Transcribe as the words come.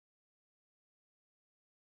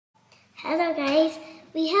Hello guys,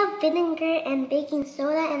 we have vinegar and baking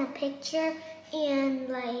soda in a picture, and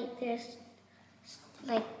there's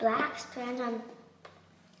black strands on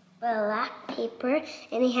black paper,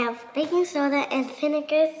 and we have baking soda and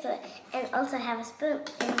vinegar, and also have a spoon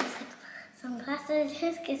and some glasses.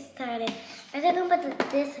 Let's get started. I don't know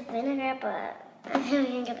about this vinegar, but I'm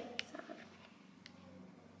gonna get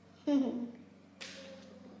some.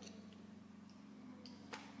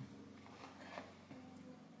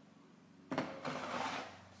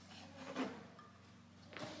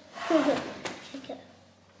 Shake it.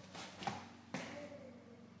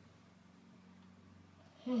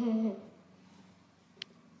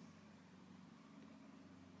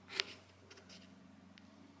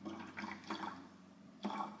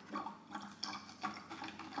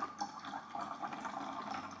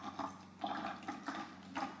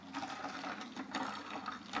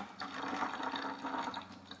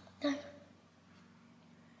 Done.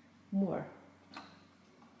 More.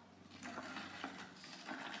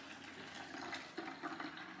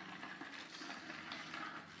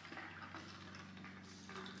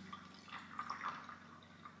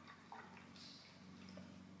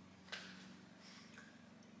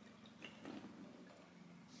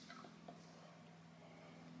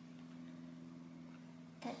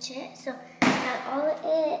 That's it. So now all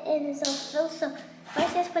it is all filled. So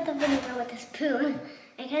first, let's put the vinegar with a spoon.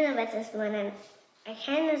 I kind of wet the spoon, and I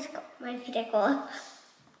kind of got my feet are cold.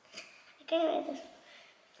 I kind of wet the spoon.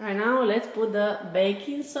 Right now, let's put the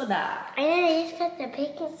baking soda. I just put the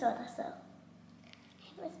baking soda. So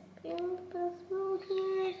I have a spoon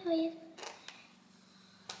here. So you.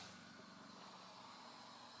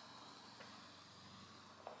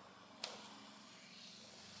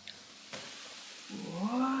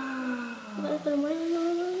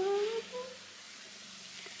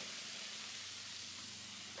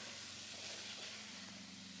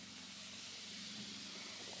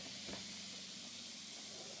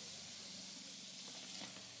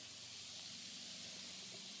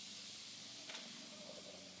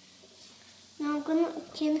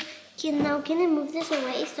 Now can I move this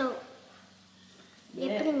away so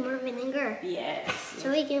we're putting more vinegar? Yes.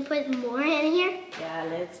 So we can put more in here? Yeah,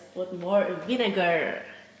 let's put more vinegar.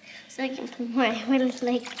 So I can put more. I really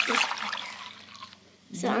like this.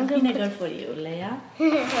 So I'm gonna vinegar for you, Leia.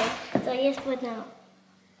 So I just put now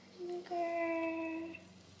vinegar.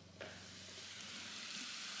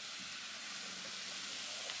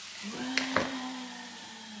 Wow.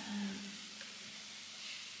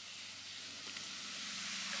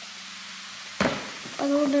 A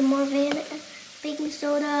little bit more baking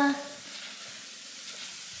soda.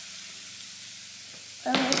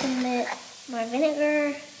 A little bit more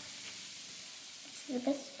vinegar. This is the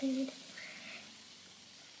best speed.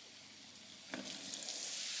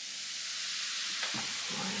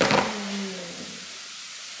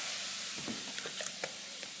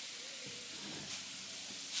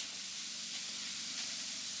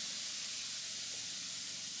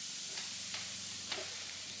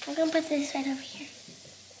 I'm gonna put this right over here.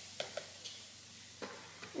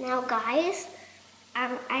 Now guys,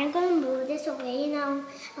 I'm gonna move this away now.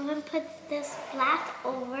 I'm gonna put this glass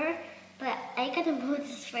over, but I gotta move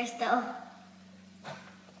this first though.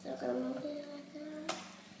 So I'm gonna move it like that.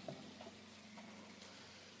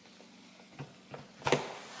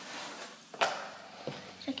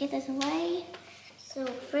 So get this away. So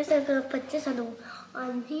first I'm gonna put this on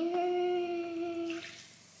here.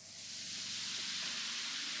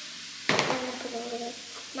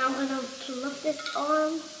 Now I'm gonna flip this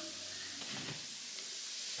on.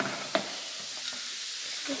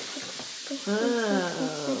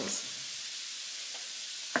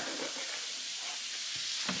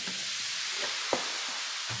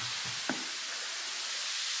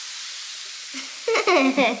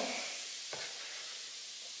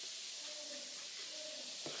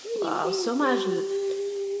 Wow, so much.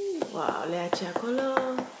 Wow, Leia ce acolo.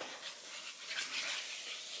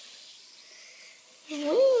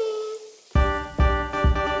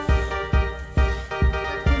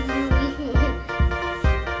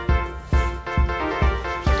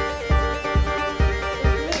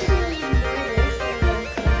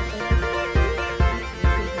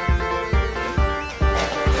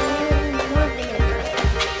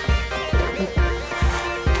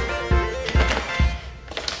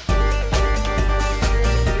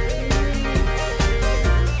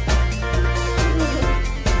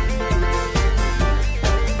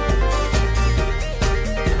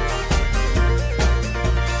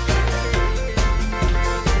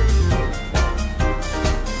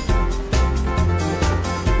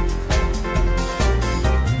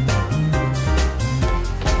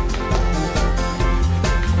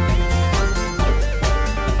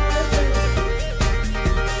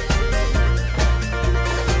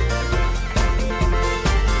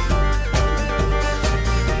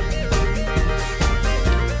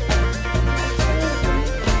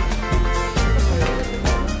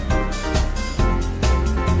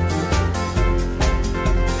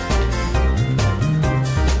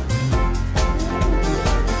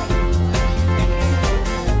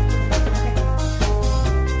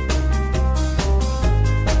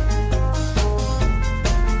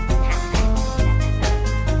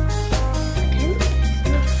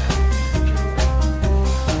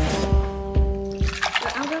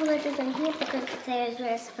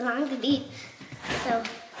 So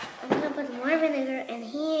I'm gonna put more vinegar in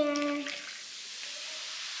here.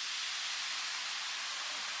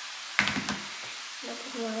 Put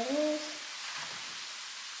more of this.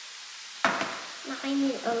 Now I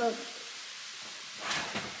need a little of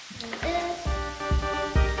this.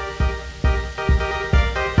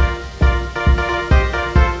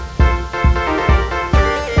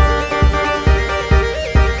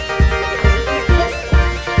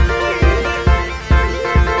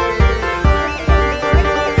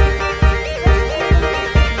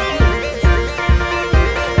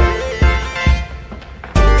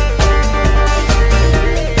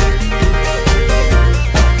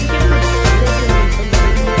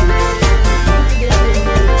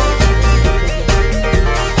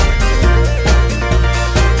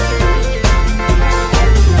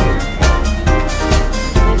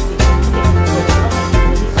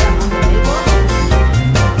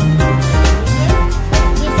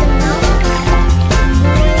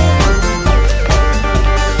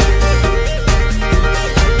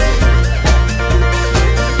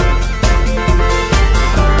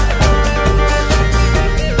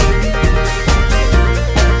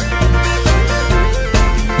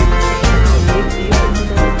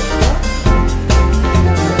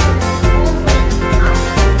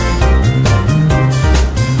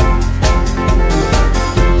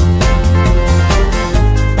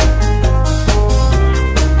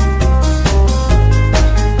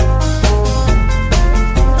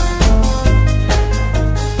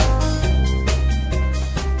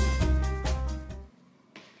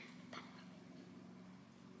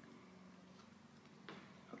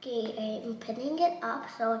 Okay, I'm pinning it up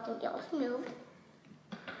so it can be all smooth.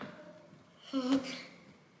 Pound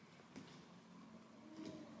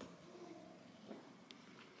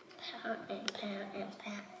and pound and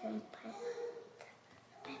pound and pound.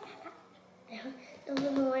 Don't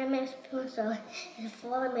give me away my spoon so it's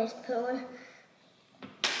full of my spoon.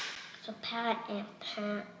 So pound and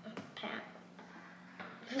pound and pound.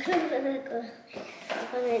 I'm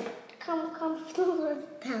gonna come through the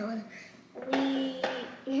pound.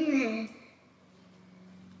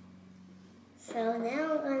 So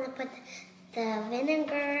now I'm gonna put the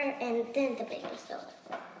vinegar and then the baking soda.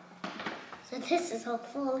 So this is all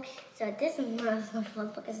full. So this is not so full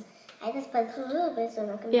because I just put a little bit so I'm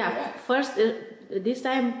not gonna Yeah, first this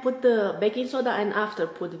time put the baking soda and after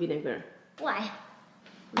put vinegar. Why?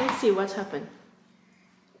 Let's see what happened.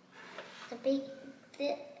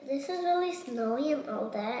 This is really snowy and all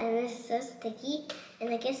that, and it's so sticky, and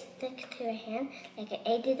it gets stick to your hand. Like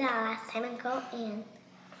I did that last time ago, and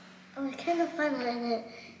it was kind of fun, and it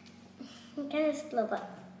kind of slow, but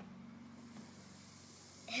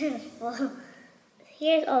it's full.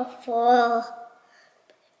 Here's all full.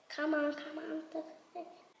 Come on, come on.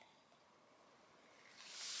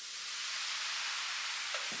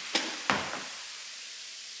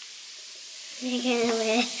 You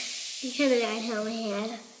can't ride how my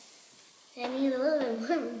head. I need a little bit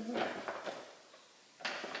more.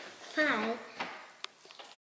 5.